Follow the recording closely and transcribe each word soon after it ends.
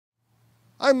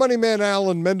I'm Moneyman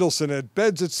Alan Mendelson at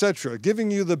Beds Etc., giving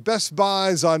you the best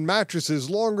buys on mattresses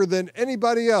longer than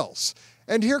anybody else.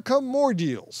 And here come more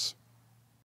deals.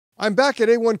 I'm back at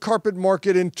A1 Carpet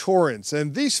Market in Torrance,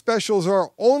 and these specials are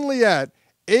only at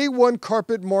A1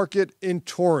 Carpet Market in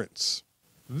Torrance.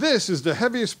 This is the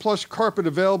heaviest plush carpet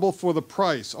available for the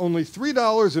price, only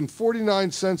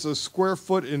 $3.49 a square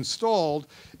foot installed.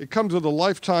 It comes with a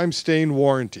lifetime stain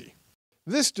warranty.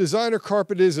 This designer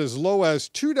carpet is as low as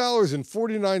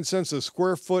 $2.49 a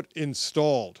square foot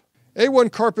installed.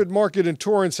 A1 Carpet Market in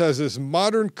Torrance has this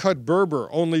modern cut Berber,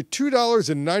 only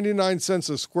 $2.99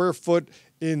 a square foot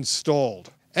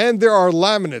installed. And there are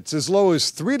laminates as low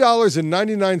as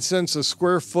 $3.99 a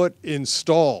square foot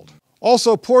installed.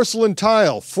 Also porcelain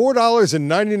tile,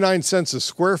 $4.99 a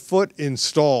square foot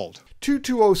installed.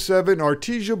 2207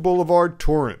 Artesia Boulevard,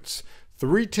 Torrance,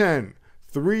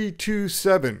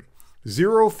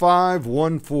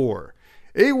 310-327-0514.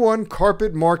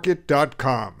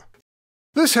 A1carpetmarket.com.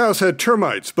 This house had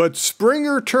termites, but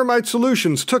Springer Termite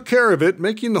Solutions took care of it,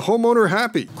 making the homeowner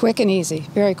happy. Quick and easy,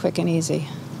 very quick and easy.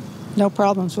 No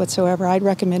problems whatsoever. I'd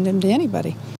recommend them to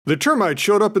anybody. The termite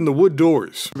showed up in the wood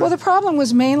doors. Well, the problem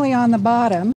was mainly on the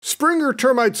bottom. Springer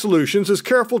Termite Solutions is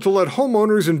careful to let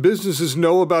homeowners and businesses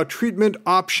know about treatment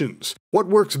options, what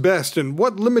works best, and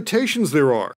what limitations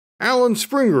there are. Alan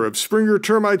Springer of Springer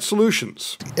Termite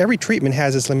Solutions. Every treatment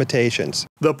has its limitations.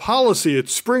 The policy at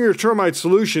Springer Termite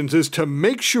Solutions is to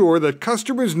make sure that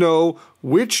customers know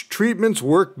which treatments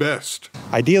work best.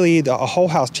 Ideally, a whole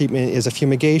house treatment is a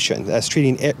fumigation. That's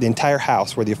treating the entire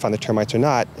house, whether you find the termites or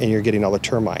not, and you're getting all the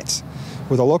termites.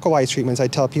 With the localized treatments, I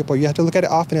tell people you have to look at it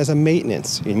often as a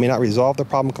maintenance. You may not resolve the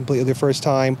problem completely the first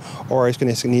time, or it's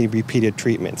going to need repeated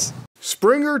treatments.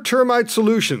 Springer Termite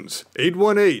Solutions,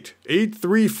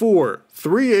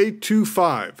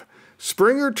 818-834-3825.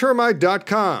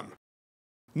 SpringerTermite.com.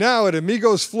 Now at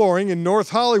Amigos Flooring in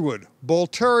North Hollywood,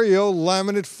 Bolterio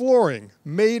laminate flooring,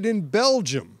 made in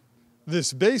Belgium.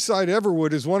 This Bayside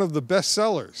Everwood is one of the best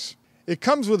sellers. It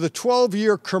comes with a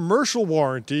 12-year commercial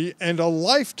warranty and a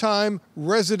lifetime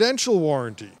residential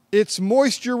warranty. It's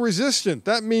moisture resistant.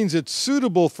 That means it's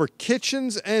suitable for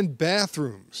kitchens and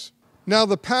bathrooms. Now,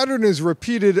 the pattern is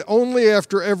repeated only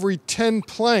after every 10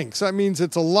 planks. That means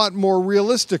it's a lot more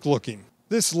realistic looking.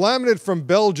 This laminate from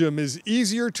Belgium is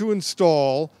easier to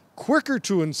install, quicker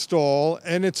to install,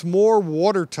 and it's more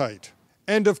watertight.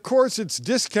 And of course, it's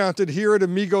discounted here at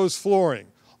Amigos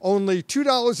Flooring. Only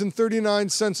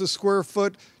 $2.39 a square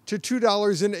foot to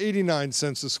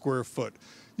 $2.89 a square foot.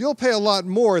 You'll pay a lot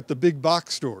more at the big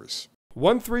box stores.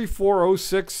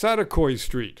 13406 Satakoy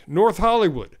Street, North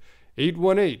Hollywood.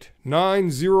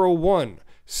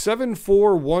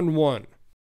 818-901-7411.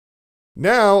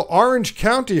 Now, Orange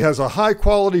County has a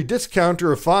high-quality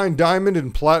discounter of fine diamond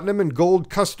and platinum and gold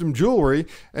custom jewelry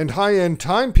and high-end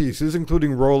timepieces,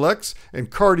 including Rolex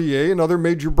and Cartier and other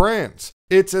major brands.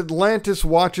 It's Atlantis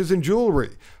Watches and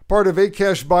Jewelry, part of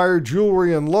Akash Buyer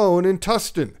Jewelry and Loan in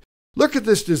Tustin. Look at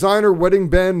this designer wedding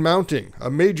band mounting.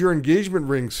 A major engagement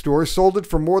ring store sold it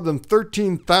for more than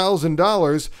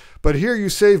 $13,000, but here you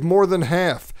save more than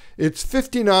half. It's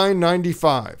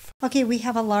 $59.95. Okay, we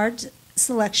have a large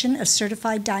selection of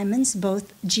certified diamonds,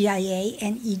 both GIA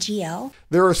and EGL.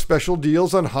 There are special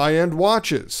deals on high-end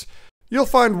watches. You'll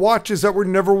find watches that were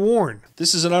never worn.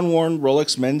 This is an unworn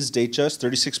Rolex men's Datejust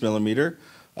 36mm,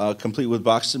 complete with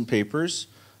boxes and papers.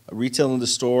 Retail in the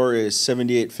store is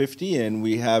 $78.50, and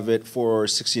we have it for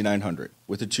 $6,900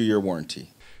 with a 2-year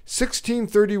warranty.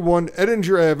 1631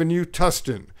 Edinger Avenue,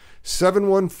 Tustin,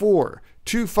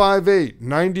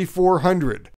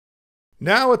 714-258-9400.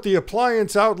 Now at the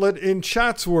appliance outlet in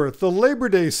Chatsworth, the Labor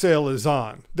Day sale is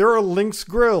on. There are Lynx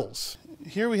grills.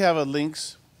 Here we have a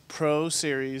Lynx Pro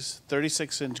Series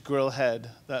 36-inch grill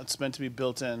head that's meant to be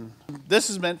built in. This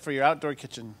is meant for your outdoor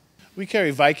kitchen. We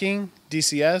carry Viking,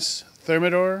 DCS,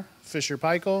 Thermador,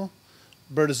 Fisher-Paykel,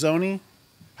 Bertazzoni.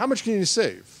 How much can you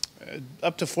save?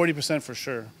 Up to 40% for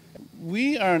sure.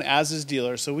 We are an as-is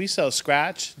dealer, so we sell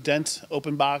scratch, dent,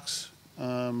 open box,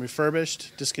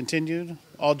 refurbished, discontinued,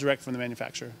 all direct from the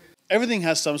manufacturer. Everything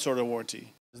has some sort of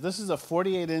warranty. This is a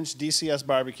 48-inch DCS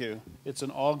barbecue. It's an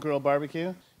all-grill barbecue.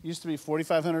 It used to be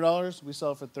 $4,500. We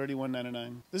sell it for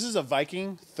 $31.99. This is a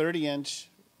Viking 30-inch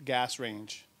gas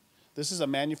range. This is a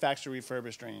manufacturer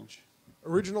refurbished range.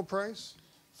 Original price?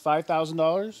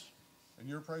 $5,000. And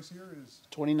your price here is?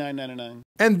 $29.99.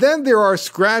 And then there are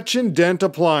scratch and dent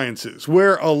appliances,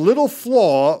 where a little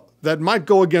flaw that might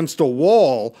go against a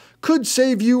wall could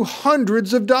save you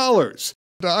hundreds of dollars.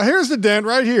 Here's the dent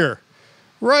right here.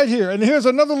 Right here. And here's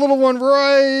another little one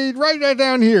right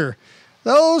down here.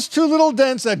 Those two little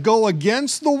dents that go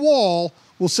against the wall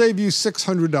will save you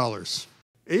 $600.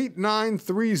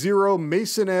 8930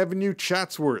 Mason Avenue,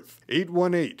 Chatsworth.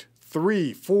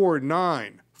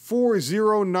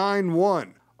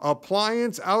 818-349-4091.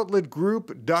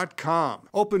 ApplianceOutletGroup.com.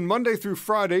 Open Monday through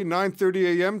Friday,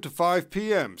 9:30 a.m. to 5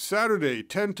 p.m. Saturday,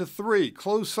 10 to 3.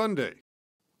 Closed Sunday.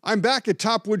 I'm back at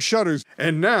Topwood Shutters,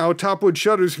 and now Topwood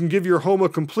Shutters can give your home a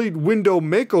complete window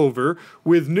makeover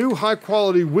with new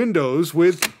high-quality windows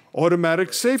with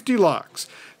automatic safety locks.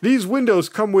 These windows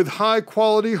come with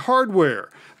high-quality hardware.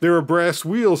 There are brass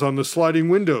wheels on the sliding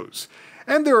windows.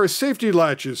 And there are safety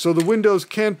latches so the windows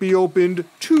can't be opened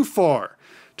too far.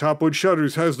 Topwood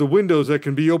Shutters has the windows that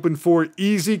can be opened for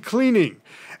easy cleaning.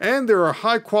 And there are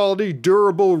high-quality,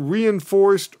 durable,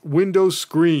 reinforced window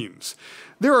screens.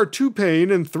 There are 2-pane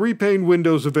and 3-pane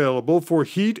windows available for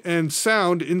heat and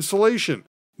sound insulation.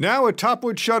 Now at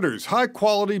Topwood Shutters,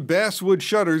 high-quality basswood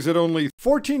shutters at only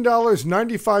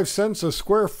 $14.95 a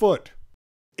square foot.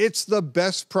 It's the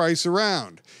best price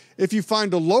around. If you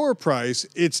find a lower price,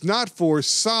 it's not for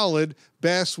solid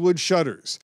basswood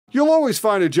shutters. You'll always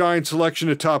find a giant selection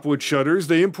of Topwood Shutters.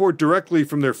 They import directly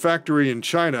from their factory in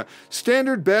China.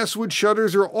 Standard basswood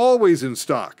shutters are always in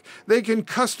stock. They can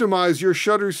customize your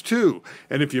shutters too.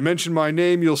 And if you mention my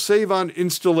name, you'll save on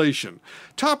installation.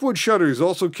 Topwood Shutters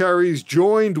also carries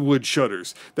joined wood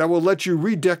shutters that will let you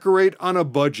redecorate on a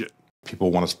budget.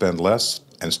 People want to spend less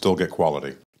and still get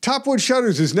quality. Topwood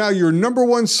Shutters is now your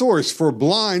 #1 source for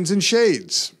blinds and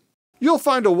shades. You'll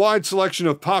find a wide selection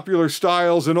of popular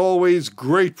styles and always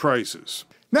great prices.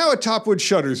 Now at Topwood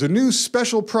Shutters, a new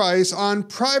special price on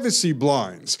privacy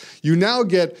blinds. You now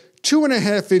get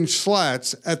 2.5-inch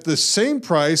slats at the same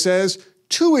price as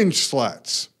 2-inch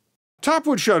slats.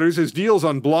 Topwood Shutters has deals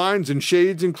on blinds and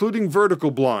shades, including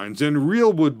vertical blinds and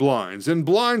real wood blinds and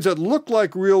blinds that look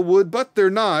like real wood but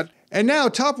they're not. And now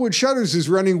Topwood Shutters is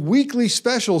running weekly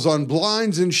specials on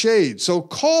blinds and shades, so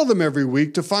call them every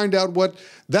week to find out what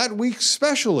that week's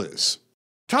special is.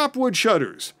 Topwood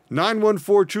Shutters,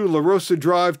 9142 La Rosa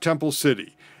Drive, Temple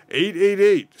City,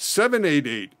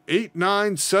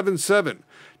 888-788-8977,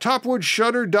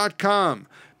 topwoodshutter.com.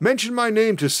 Mention my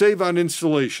name to save on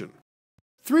installation.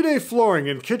 3-Day Flooring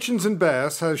in Kitchens and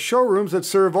Baths has showrooms that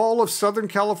serve all of Southern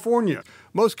California.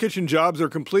 Most kitchen jobs are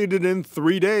completed in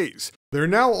 3 days. They're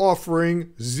now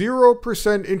offering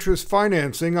 0% interest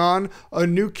financing on a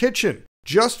new kitchen.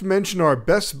 Just mention our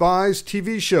Best Buys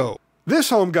TV show.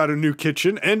 This home got a new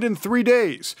kitchen and in 3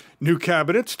 days. New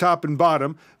cabinets, top and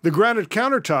bottom, the granite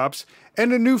countertops,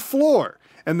 and a new floor.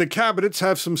 And the cabinets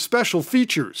have some special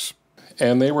features.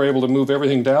 And they were able to move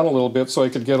everything down a little bit so I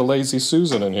could get a Lazy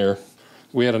Susan in here.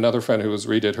 We had another friend who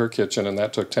redid her kitchen, and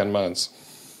that took 10 months.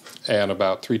 And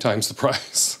about 3 times the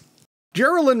price.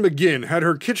 Geraldine McGinn had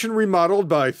her kitchen remodeled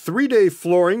by 3-Day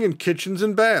Flooring in Kitchens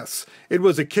and Baths. It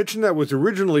was a kitchen that was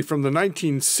originally from the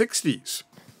 1960s.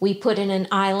 We put in an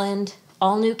island,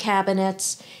 all new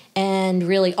cabinets, and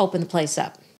really opened the place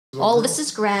up. All this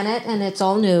is granite, and it's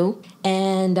all new,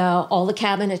 and all the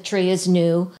cabinetry is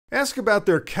new. Ask about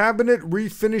their cabinet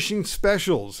refinishing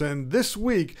specials, and this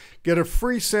week, get a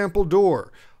free sample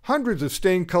door. Hundreds of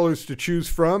stain colors to choose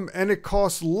from, and it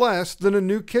costs less than a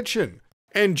new kitchen.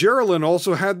 And Geraldine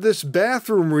also had this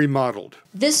bathroom remodeled.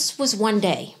 This was one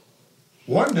day.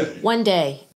 One day? One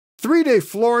day. 3-Day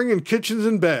Flooring in Kitchens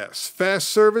and Baths. Fast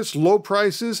service, low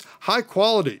prices, high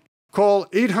quality. Call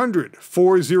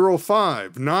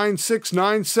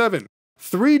 800-405-9697.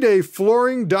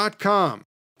 3dayflooring.com.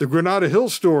 The Granada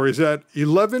Hills store is at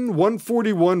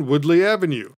 11141 Woodley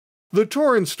Avenue. The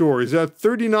Torrance store is at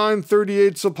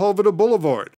 3938 Sepulveda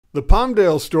Boulevard. The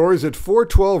Palmdale store is at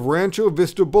 412 Rancho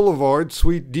Vista Boulevard,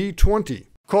 Suite D20.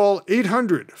 Call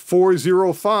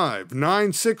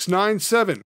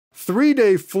 800-405-9697.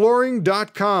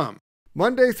 3dayflooring.com.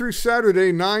 Monday through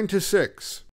Saturday, 9 to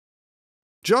 6.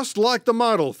 Just Like the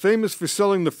Model, famous for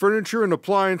selling the furniture and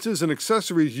appliances and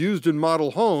accessories used in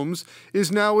model homes,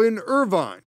 is now in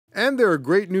Irvine. And there are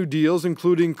great new deals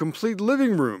including complete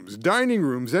living rooms, dining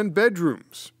rooms, and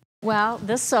bedrooms. Well,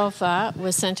 this sofa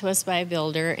was sent to us by a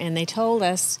builder, and they told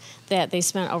us that they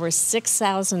spent over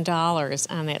 $6,000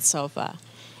 on that sofa.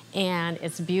 And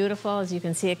it's beautiful. As you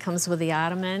can see, it comes with the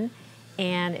ottoman,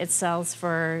 and it sells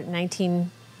for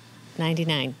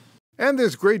 $19.99. And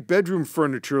there's great bedroom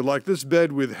furniture like this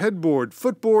bed with headboard,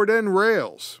 footboard, and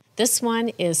rails. This one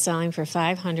is selling for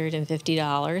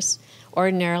 $550.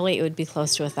 Ordinarily, it would be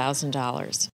close to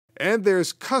 $1,000. And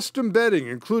there's custom bedding,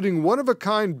 including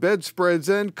one-of-a-kind bedspreads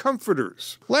and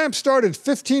comforters. Lamps start at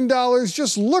 $15.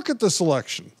 Just look at the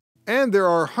selection. And there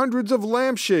are hundreds of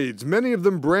lampshades, many of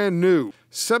them brand new.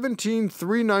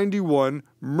 17391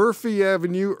 Murphy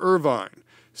Avenue, Irvine.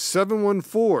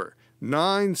 714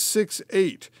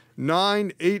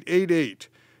 968-9888,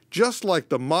 just like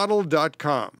the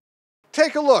model.com.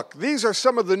 Take a look. These are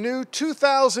some of the new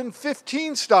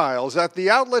 2015 styles at the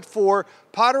outlet for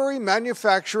pottery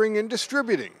manufacturing and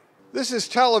distributing. This is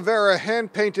Talavera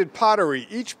hand-painted pottery.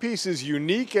 Each piece is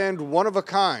unique and one of a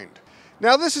kind.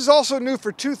 Now this is also new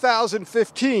for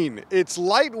 2015. It's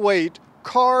lightweight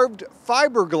carved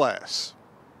fiberglass.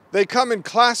 They come in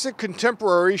classic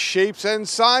contemporary shapes and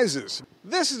sizes.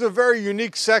 This is a very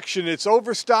unique section. It's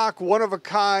overstock, one of a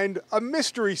kind, a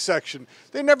mystery section.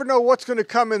 They never know what's going to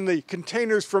come in the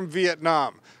containers from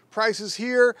Vietnam. Prices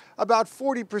here about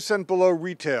 40% below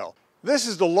retail. This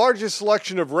is the largest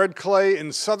selection of red clay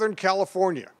in Southern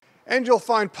California. And you'll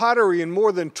find pottery in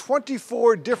more than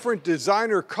 24 different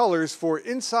designer colors for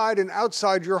inside and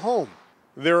outside your home.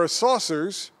 There are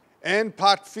saucers and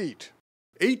pot feet.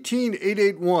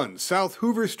 18881 South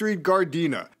Hoover Street,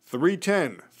 Gardena,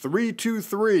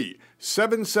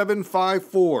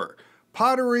 310-323-7754,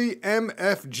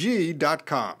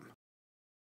 potterymfg.com.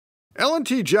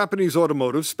 L&T Japanese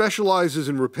Automotive specializes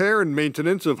in repair and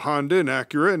maintenance of Honda and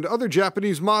Acura and other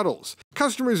Japanese models.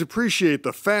 Customers appreciate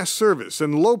the fast service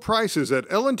and low prices at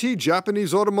L&T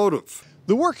Japanese Automotive.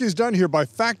 The work is done here by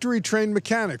factory-trained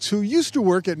mechanics who used to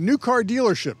work at new car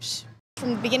dealerships.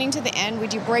 From the beginning to the end, we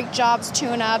do brake jobs,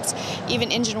 tune-ups, even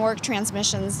engine work,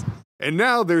 transmissions. And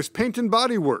now there's paint and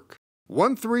body work.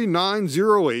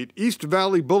 13908 East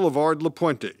Valley Boulevard, La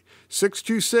Puente,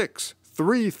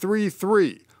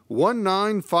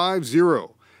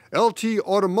 626-333-1950,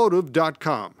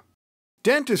 ltautomotive.com.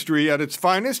 Dentistry at its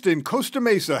finest in Costa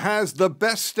Mesa has the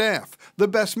best staff, the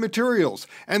best materials,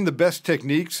 and the best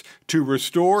techniques to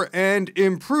restore and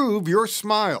improve your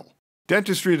smile.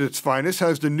 Dentistry at its finest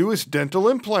has the newest dental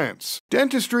implants.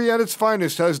 Dentistry at its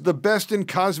finest has the best in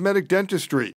cosmetic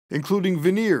dentistry, including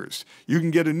veneers. You can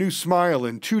get a new smile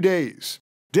in 2 days.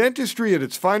 Dentistry at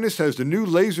its finest has the new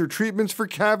laser treatments for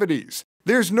cavities.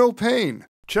 There's no pain.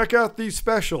 Check out these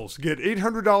specials. Get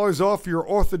 $800 off your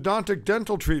orthodontic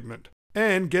dental treatment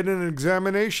and get an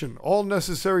examination, all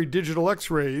necessary digital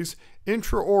x-rays,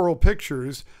 intraoral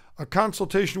pictures, a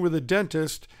consultation with a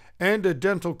dentist, and a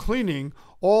dental cleaning,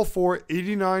 all for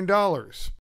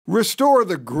 $89. Restore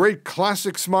the great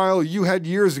classic smile you had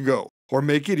years ago, or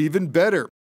make it even better.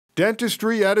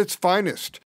 Dentistry at its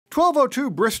finest.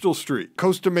 1202 Bristol Street,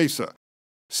 Costa Mesa.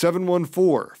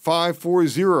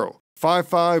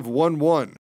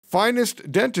 714-540-5511.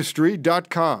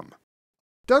 finestdentistry.com.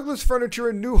 Douglas Furniture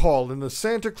in Newhall in the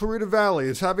Santa Clarita Valley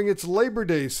is having its Labor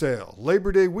Day sale,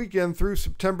 Labor Day weekend through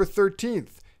September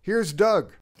 13th. Here's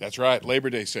Doug. That's right, Labor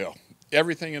Day sale.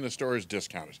 Everything in the store is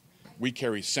discounted. We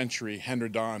carry Century,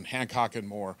 Hendredon, Hancock &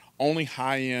 More, only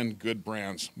high-end good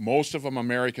brands, most of them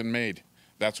American-made.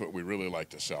 That's what we really like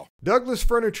to sell. Douglas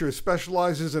Furniture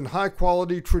specializes in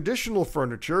high-quality traditional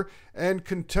furniture and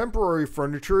contemporary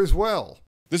furniture as well.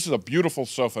 This is a beautiful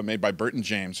sofa made by Burton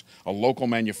James, a local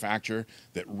manufacturer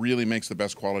that really makes the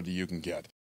best quality you can get.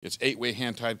 It's 8-way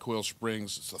hand-tied coil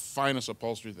springs. It's the finest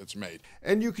upholstery that's made.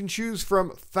 And you can choose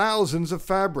from thousands of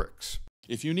fabrics.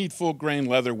 If you need full-grain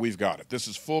leather, we've got it. This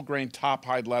is full-grain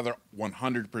top-hide leather,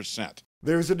 100%.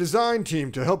 There's a design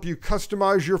team to help you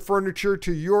customize your furniture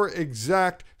to your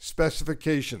exact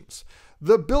specifications.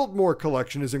 The Biltmore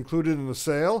collection is included in the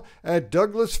sale at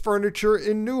Douglas Furniture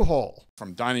in Newhall.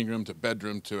 From dining room to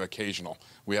bedroom to occasional,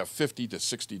 we have 50 to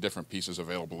 60 different pieces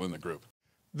available in the group.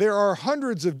 There are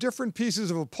hundreds of different pieces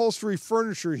of upholstery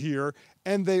furniture here,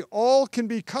 and they all can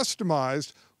be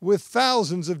customized with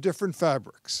thousands of different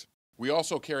fabrics. We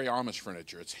also carry Amish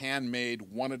furniture. It's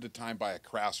handmade one at a time by a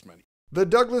craftsman. The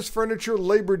Douglas Furniture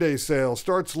Labor Day sale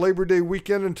starts Labor Day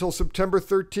weekend until September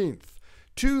 13th.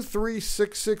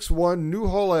 23661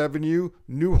 Newhall Avenue,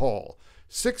 Newhall.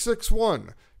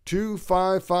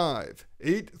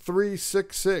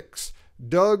 661-255-8366.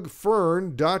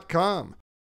 DougFern.com.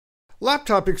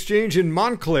 Laptop Exchange in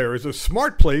Montclair is a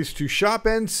smart place to shop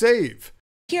and save.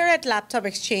 Here at Laptop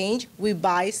Exchange, we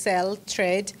buy, sell,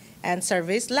 trade, and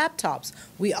service laptops.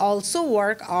 We also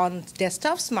work on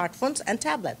desktop, smartphones, and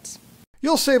tablets.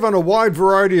 You'll save on a wide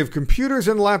variety of computers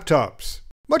and laptops.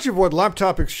 Much of what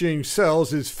Laptop Exchange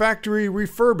sells is factory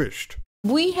refurbished.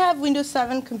 We have Windows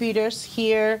 7 computers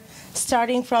here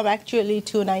starting from actually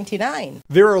 $299.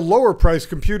 There are lower price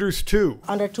computers too.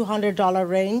 Under $200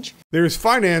 range. There's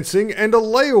financing and a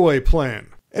layaway plan.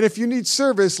 And if you need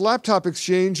service, Laptop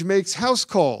Exchange makes house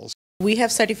calls. We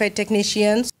have certified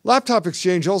technicians. Laptop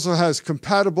Exchange also has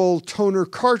compatible toner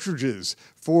cartridges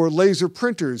for laser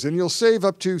printers, and you'll save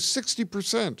up to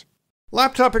 60%.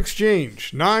 Laptop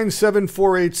Exchange,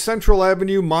 9748 Central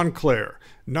Avenue, Montclair,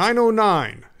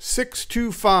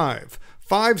 909-625-5400.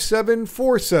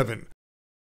 5747.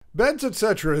 Beds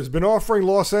Etc. has been offering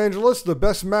Los Angeles the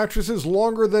best mattresses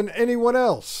longer than anyone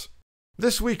else.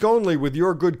 This week only, with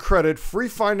your good credit, free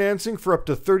financing for up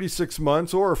to 36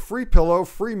 months, or a free pillow,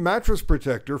 free mattress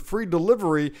protector, free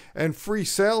delivery, and free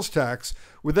sales tax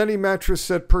with any mattress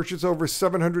set purchase over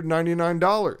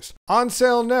 $799. On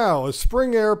sale now, a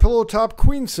Spring Air Pillow Top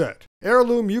Queen Set,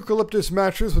 heirloom eucalyptus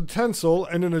mattress with tensile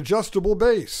and an adjustable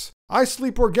base. I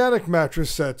Sleep Organic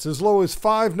mattress sets as low as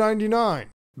 $599.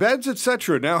 Beds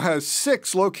Etc. now has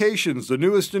 6 locations, the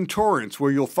newest in Torrance,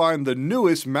 where you'll find the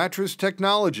newest mattress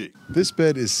technology. This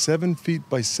bed is 7 feet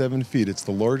by 7 feet. It's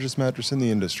the largest mattress in the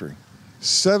industry.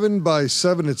 7 by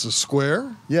 7, it's a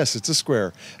square? Yes, it's a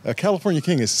square. A California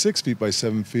King is 6 feet by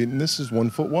 7 feet, and this is 1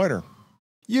 foot wider.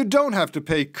 You don't have to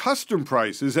pay custom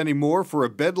prices anymore for a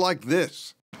bed like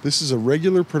this. This is a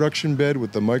regular production bed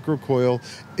with the micro coil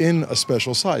in a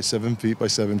special size, 7 feet by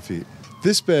 7 feet.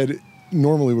 This bed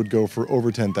normally would go for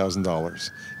over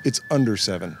 $10,000. It's under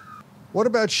 $7,000. What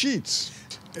about sheets?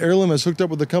 Heirloom has hooked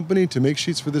up with the company to make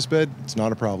sheets for this bed. It's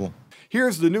not a problem.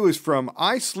 Here's the newest from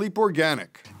I Sleep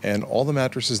Organic. And all the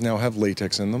mattresses now have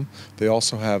latex in them. They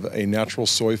also have a natural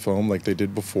soy foam like they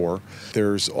did before.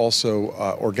 There's also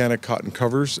organic cotton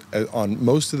covers on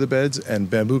most of the beds and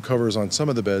bamboo covers on some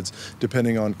of the beds,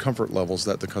 depending on comfort levels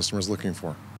that the customer is looking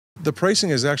for. The pricing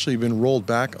has actually been rolled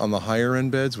back on the higher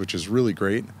end beds, which is really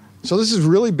great. So this is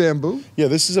really bamboo? Yeah,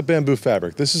 this is a bamboo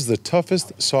fabric. This is the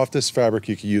toughest, softest fabric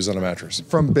you can use on a mattress.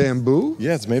 From bamboo?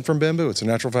 Yeah, it's made from bamboo. It's a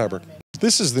natural fabric.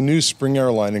 This is the new Spring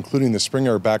Air line, including the Spring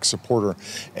Air back supporter.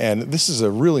 And this is a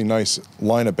really nice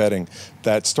line of bedding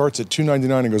that starts at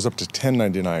 $299 and goes up to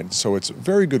 $1099. So it's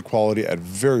very good quality at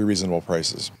very reasonable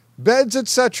prices. Beds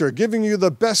Etc., giving you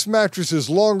the best mattresses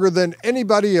longer than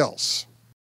anybody else.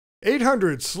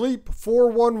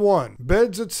 800-SLEEP-411,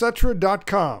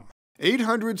 bedsetc.com.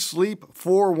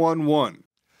 800-SLEEP-411.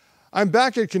 I'm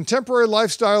back at Contemporary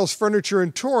Lifestyles Furniture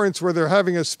in Torrance, where they're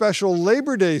having a special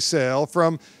Labor Day sale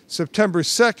from September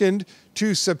 2nd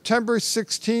to September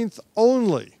 16th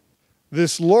only.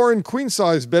 This Lauren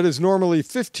queen-size bed is normally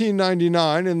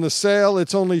 $15.99. In the sale,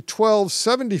 it's only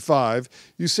 $12.75.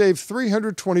 You save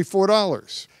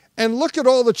 $324. And look at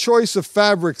all the choice of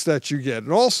fabrics that you get,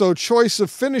 and also choice of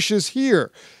finishes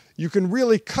here. You can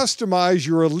really customize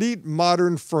your elite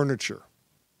modern furniture.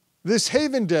 This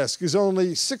Haven desk is only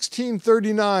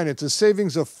 $16.39. It's a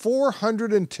savings of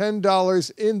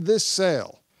 $410 in this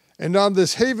sale. And on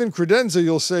this Haven credenza,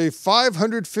 you'll save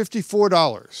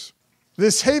 $554.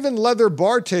 This Haven leather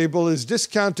bar table is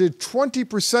discounted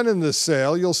 20% in this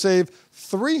sale. You'll save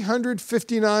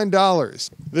 $359.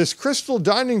 This crystal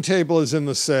dining table is in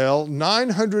the sale,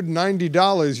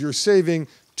 $990. You're saving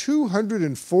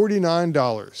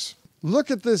 $249.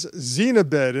 Look at this Xena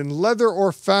bed in leather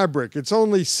or fabric. It's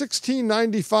only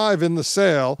 $16.95 in the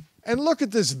sale. And look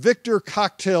at this Victor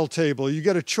cocktail table. You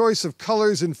get a choice of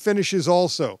colors and finishes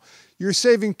also. You're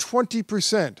saving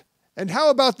 20%. And how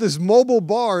about this mobile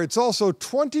bar? It's also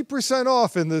 20%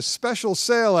 off in this special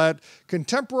sale at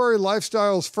Contemporary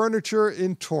Lifestyles Furniture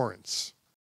in Torrance.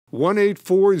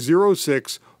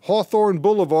 18406 Hawthorne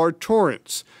Boulevard,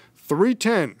 Torrance.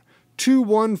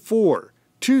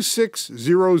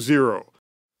 310-214-2600.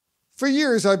 For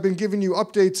years, I've been giving you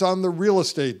updates on the real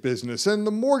estate business and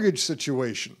the mortgage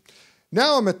situation.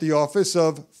 Now I'm at the office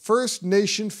of First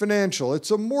Nation Financial.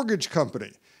 It's a mortgage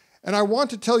company. And I want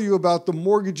to tell you about the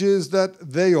mortgages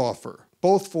that they offer,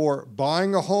 both for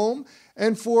buying a home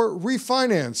and for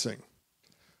refinancing.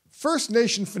 First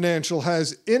Nation Financial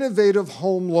has innovative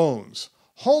home loans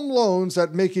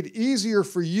that make it easier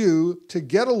for you to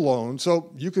get a loan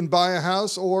so you can buy a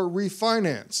house or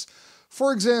refinance.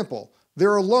 For example,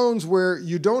 there are loans where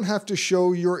you don't have to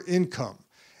show your income,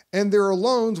 and there are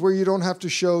loans where you don't have to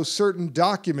show certain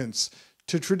documents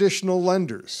to traditional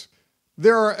lenders.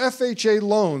 There are FHA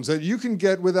loans that you can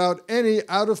get without any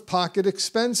out-of-pocket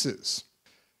expenses.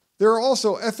 There are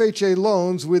also FHA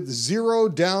loans with zero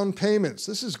down payments.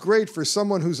 This is great for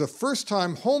someone who's a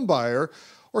first-time home buyer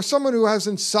or someone who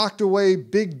hasn't socked away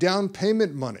big down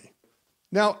payment money.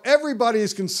 Now, everybody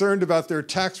is concerned about their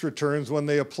tax returns when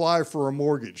they apply for a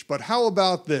mortgage, but how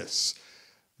about this?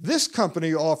 This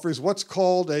company offers what's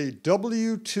called a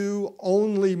W-2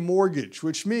 only mortgage,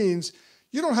 which means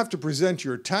you don't have to present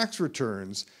your tax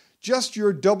returns, just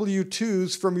your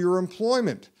W-2s from your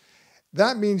employment.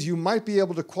 That means you might be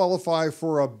able to qualify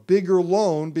for a bigger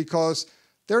loan because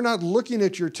they're not looking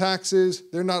at your taxes,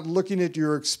 they're not looking at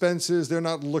your expenses, they're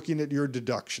not looking at your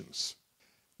deductions.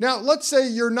 Now, let's say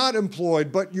you're not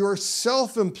employed, but you're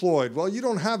self-employed. Well, you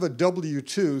don't have a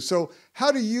W-2, so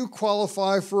how do you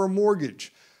qualify for a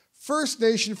mortgage? First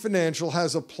Nation Financial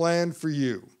has a plan for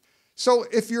you. So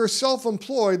if you're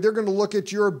self-employed, they're going to look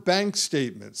at your bank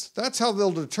statements. That's how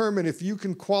they'll determine if you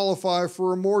can qualify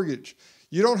for a mortgage.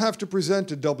 You don't have to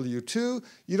present a W-2.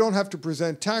 You don't have to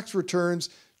present tax returns,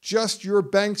 just your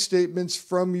bank statements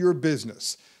from your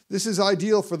business. This is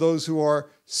ideal for those who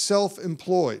are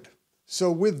self-employed.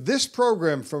 So with this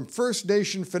program from First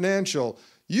Nation Financial,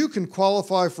 you can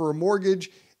qualify for a mortgage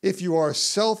if you are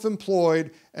self-employed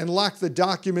and lack the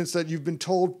documents that you've been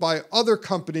told by other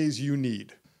companies you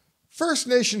need. First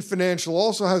Nation Financial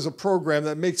also has a program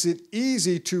that makes it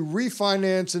easy to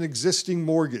refinance an existing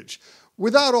mortgage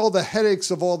without all the headaches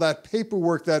of all that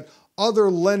paperwork that other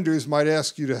lenders might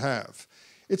ask you to have.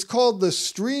 It's called the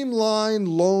Streamline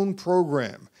Loan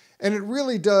Program, and it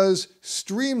really does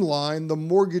streamline the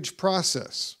mortgage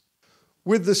process.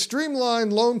 With the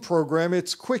Streamline Loan Program,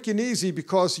 it's quick and easy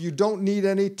because you don't need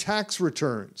any tax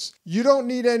returns. You don't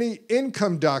need any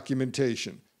income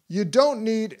documentation. You don't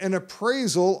need an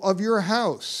appraisal of your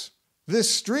house. This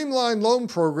Streamline Loan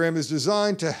Program is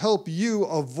designed to help you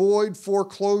avoid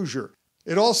foreclosure.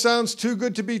 It all sounds too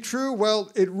good to be true?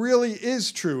 Well, it really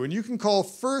is true, and you can call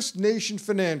First Nation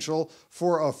Financial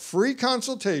for a free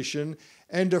consultation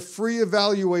and a free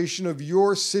evaluation of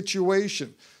your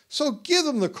situation. So give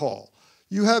them the call.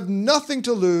 You have nothing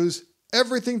to lose,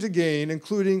 everything to gain,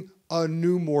 including a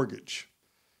new mortgage.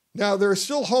 Now, there are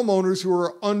still homeowners who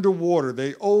are underwater.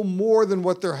 They owe more than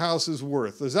what their house is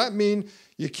worth. Does that mean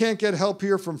you can't get help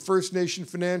here from First Nation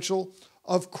Financial?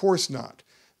 Of course not.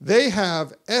 They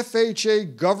have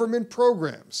FHA government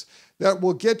programs that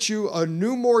will get you a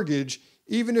new mortgage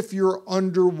even if you're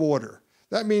underwater.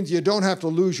 That means you don't have to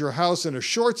lose your house in a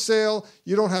short sale.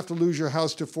 You don't have to lose your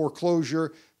house to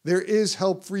foreclosure. There is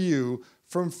help for you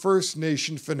from First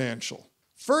Nation Financial.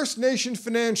 First Nation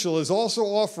Financial is also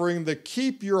offering the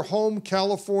Keep Your Home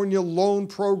California Loan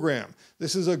Program.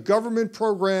 This is a government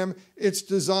program. It's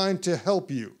designed to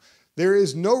help you. There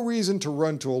is no reason to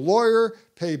run to a lawyer,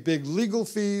 pay big legal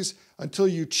fees until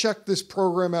you check this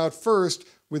program out first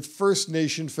with First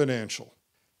Nation Financial.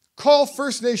 Call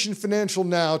First Nation Financial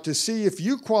now to see if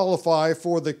you qualify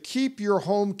for the Keep Your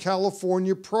Home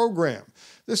California program.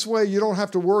 This way you don't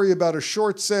have to worry about a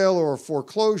short sale or a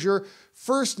foreclosure.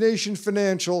 First Nation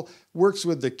Financial works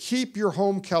with the Keep Your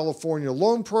Home California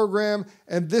Loan Program,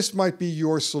 and this might be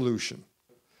your solution.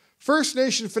 First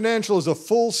Nation Financial is a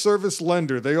full-service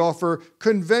lender. They offer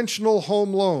conventional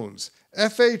home loans,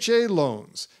 FHA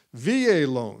loans, VA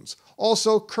loans,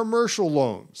 also commercial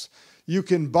loans. You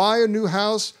can buy a new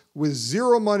house with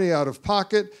zero money out of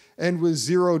pocket and with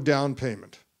zero down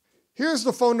payment. Here's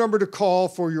the phone number to call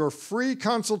for your free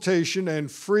consultation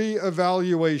and free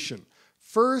evaluation.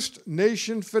 First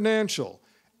Nation Financial,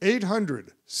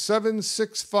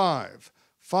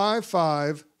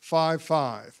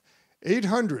 800-765-5555.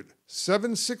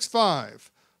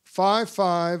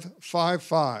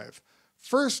 800-765-5555.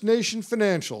 First Nation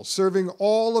Financial, serving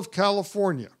all of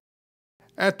California.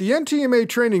 At the NTMA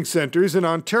training centers in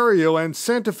Ontario and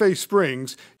Santa Fe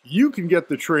Springs, you can get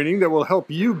the training that will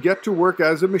help you get to work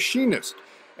as a machinist.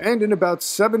 And in about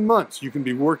 7 months, you can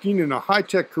be working in a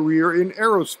high-tech career in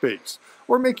aerospace,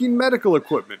 or making medical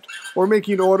equipment, or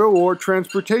making auto or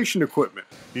transportation equipment.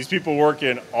 These people work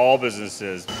in all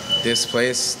businesses. This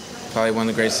place, probably one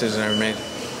of the greatest decisions I ever made.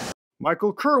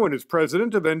 Michael Kerwin is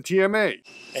president of NTMA.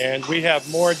 And we have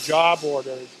more job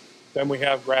orders than we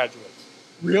have graduates.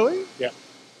 Really? Yeah.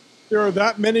 There are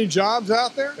that many jobs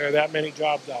out there? There are that many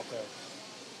jobs out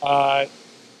there.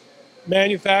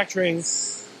 Manufacturing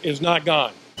is not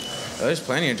gone. There's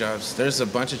plenty of jobs. There's a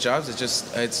bunch of jobs. It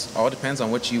all depends on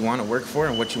what you want to work for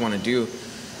and what you want to do.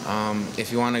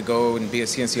 If you want to go and be a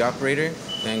CNC operator,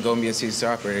 then go and be a CNC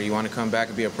operator. You want to come back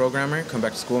and be a programmer, come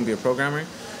back to school and be a programmer,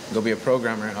 go be a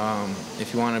programmer.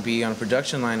 If you want to be on a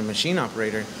production line, a machine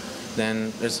operator,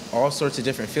 then there's all sorts of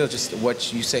different fields. Just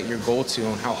what you set your goal to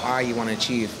and how high you want to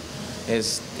achieve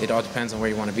it all depends on where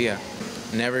you want to be at.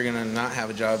 Never gonna not have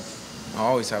a job. I'll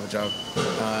always have a job,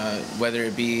 whether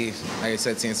it be, like I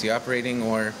said, CNC operating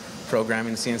or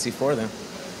programming CNC for them.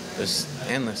 There's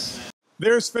endless.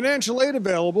 There's financial aid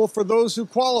available for those who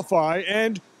qualify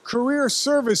and career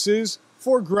services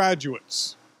for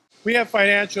graduates. We have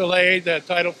financial aid,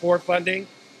 Title IV funding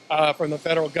from the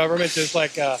federal government, just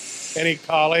like any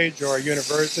college or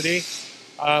university.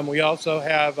 We also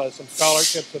have some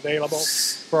scholarships available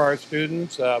for our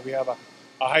students. We have a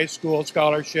high school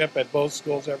scholarship at both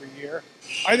schools every year.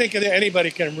 I think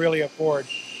anybody can really afford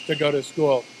to go to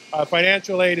school.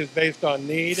 Financial aid is based on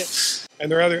need,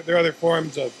 and there are other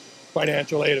forms of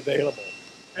financial aid available.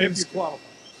 If you qualify.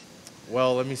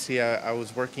 Well, let me see. I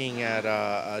was working at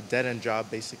a dead-end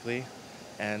job, basically,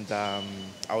 and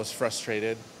I was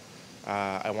frustrated.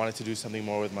 I wanted to do something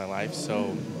more with my life,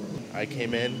 so I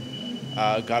came in,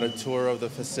 got a tour of the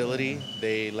facility.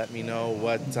 They let me know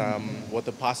what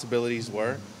the possibilities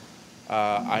were.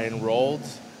 I enrolled,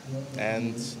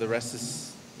 and the rest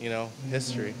is,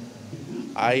 history.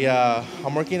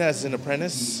 I'm working as an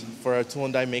apprentice for a tool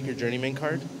and die maker journeyman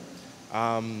card.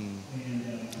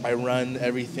 I run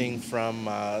everything from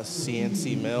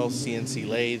CNC mills, CNC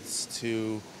lathes,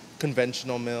 to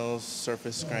conventional mills,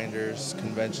 surface grinders,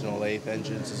 conventional lathe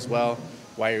engines as well,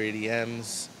 wire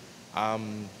ADMs.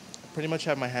 Pretty much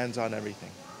have my hands on everything.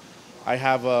 I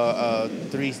have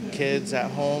 3 kids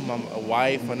at home, a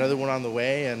wife, another one on the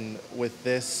way, and with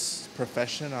this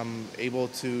profession, I'm able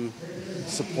to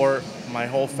support my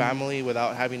whole family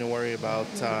without having to worry about,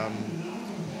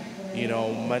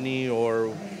 money, or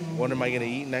what am I going to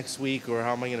eat next week, or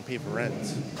how am I going to pay for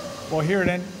rent. Well, here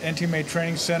at NTMA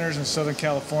Training Centers in Southern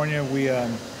California, we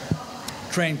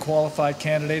train qualified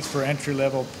candidates for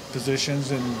entry-level positions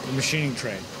in the machining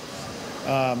trade.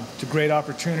 It's a great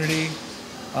opportunity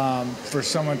for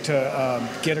someone to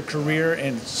get a career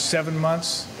in 7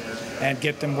 months and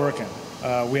get them working.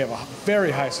 We have a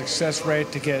very high success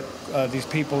rate to get these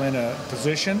people in a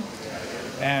position,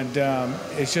 and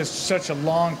it's just such a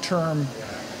long-term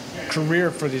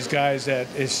career for these guys that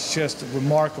it's just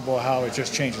remarkable how it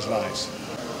just changes lives.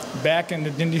 Back in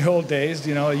the old days,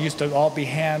 it used to all be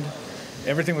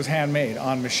everything was handmade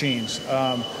on machines.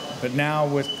 But now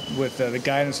with the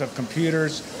guidance of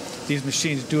computers, these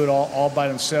machines do it all by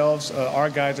themselves. Our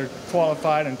guys are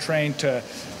qualified and trained to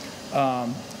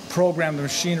program the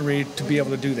machinery to be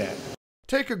able to do that.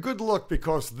 Take a good look,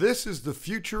 because this is the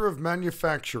future of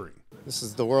manufacturing. This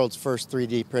is the world's first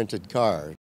 3D printed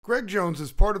car. Greg Jones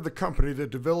is part of the company that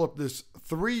developed this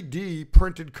 3D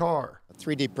printed car.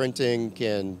 3D printing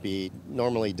can be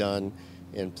normally done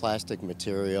in plastic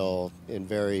material in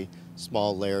very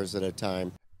small layers at a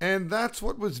time. And that's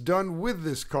what was done with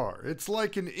this car. It's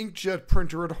like an inkjet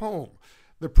printer at home.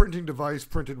 The printing device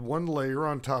printed one layer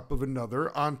on top of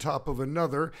another, on top of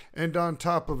another, and on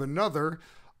top of another,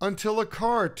 until a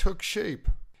car took shape.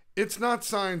 It's not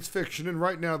science fiction, and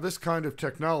right now this kind of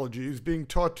technology is being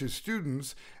taught to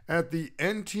students at the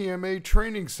NTMA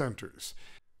training centers.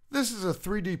 This is a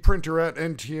 3D printer at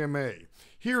NTMA.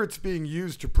 Here it's being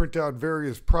used to print out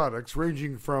various products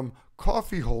ranging from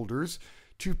coffee holders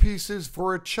to pieces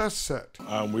for a chess set.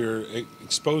 We're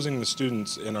exposing the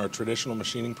students in our traditional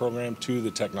machining program to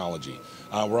the technology.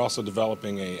 We're also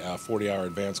developing a 40-hour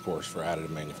advanced course for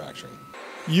additive manufacturing.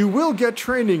 You will get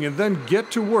training and then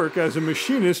get to work as a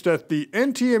machinist at the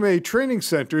NTMA training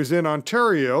centers in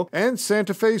Ontario and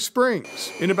Santa Fe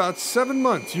Springs. In about 7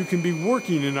 months, you can be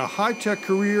working in a high-tech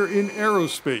career in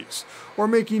aerospace, or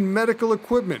making medical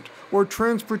equipment or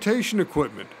transportation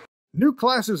equipment. New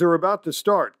classes are about to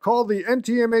start. Call the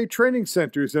NTMA training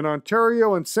centers in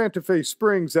Ontario and Santa Fe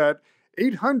Springs at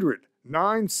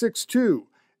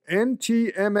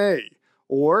 800-962-NTMA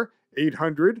or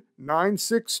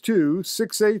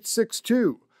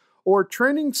 800-962-6862 or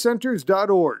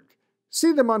trainingcenters.org.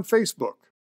 See them on Facebook.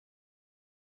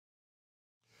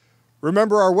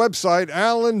 Remember our website,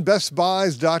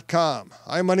 AlanBestBuys.com.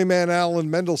 I'm Moneyman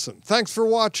Alan Mendelson. Thanks for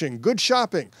watching. Good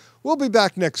shopping. We'll be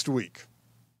back next week.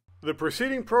 The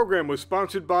preceding program was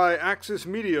sponsored by Axis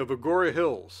Media of Agora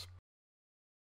Hills.